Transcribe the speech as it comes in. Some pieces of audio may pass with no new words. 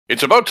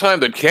It's about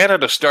time that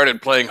Canada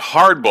started playing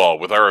hardball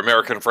with our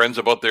American friends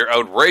about their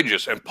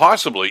outrageous and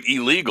possibly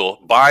illegal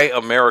Buy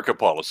America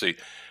policy,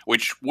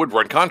 which would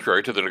run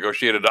contrary to the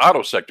negotiated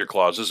auto sector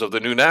clauses of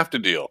the new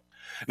NAFTA deal.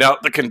 Now,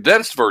 the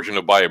condensed version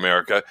of Buy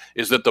America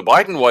is that the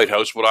Biden White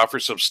House would offer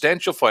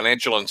substantial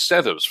financial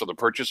incentives for the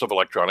purchase of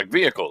electronic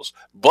vehicles,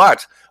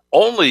 but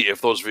only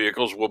if those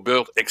vehicles were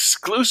built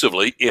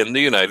exclusively in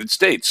the United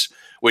States,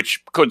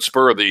 which could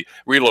spur the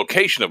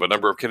relocation of a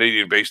number of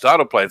Canadian based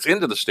auto plants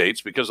into the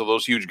States because of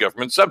those huge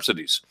government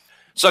subsidies.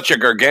 Such a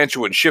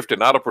gargantuan shift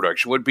in auto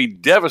production would be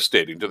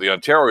devastating to the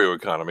Ontario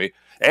economy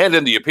and,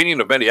 in the opinion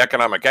of many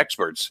economic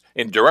experts,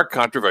 in direct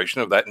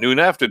contravention of that new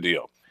NAFTA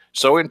deal.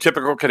 So, in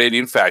typical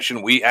Canadian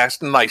fashion, we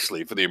asked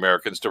nicely for the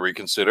Americans to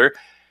reconsider,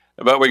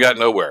 but we got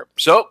nowhere.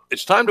 So,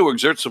 it's time to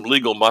exert some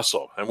legal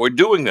muscle, and we're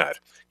doing that.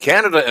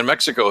 Canada and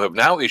Mexico have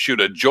now issued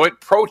a joint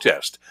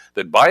protest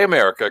that Buy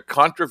America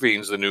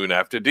contravenes the new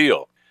NAFTA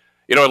deal.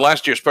 You know, in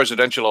last year's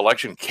presidential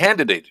election,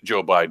 candidate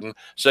Joe Biden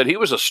said he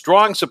was a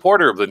strong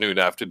supporter of the new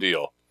NAFTA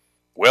deal.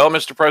 Well,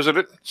 Mr.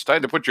 President, it's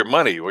time to put your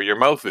money where your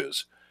mouth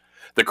is.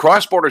 The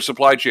cross-border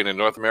supply chain in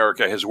North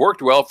America has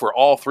worked well for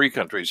all three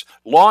countries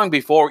long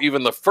before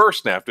even the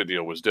first NAFTA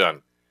deal was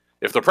done.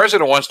 If the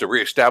president wants to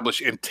reestablish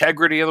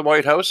integrity in the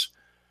White House,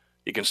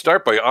 he can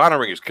start by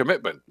honoring his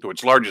commitment to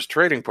its largest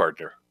trading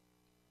partner.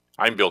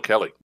 I'm Bill Kelly.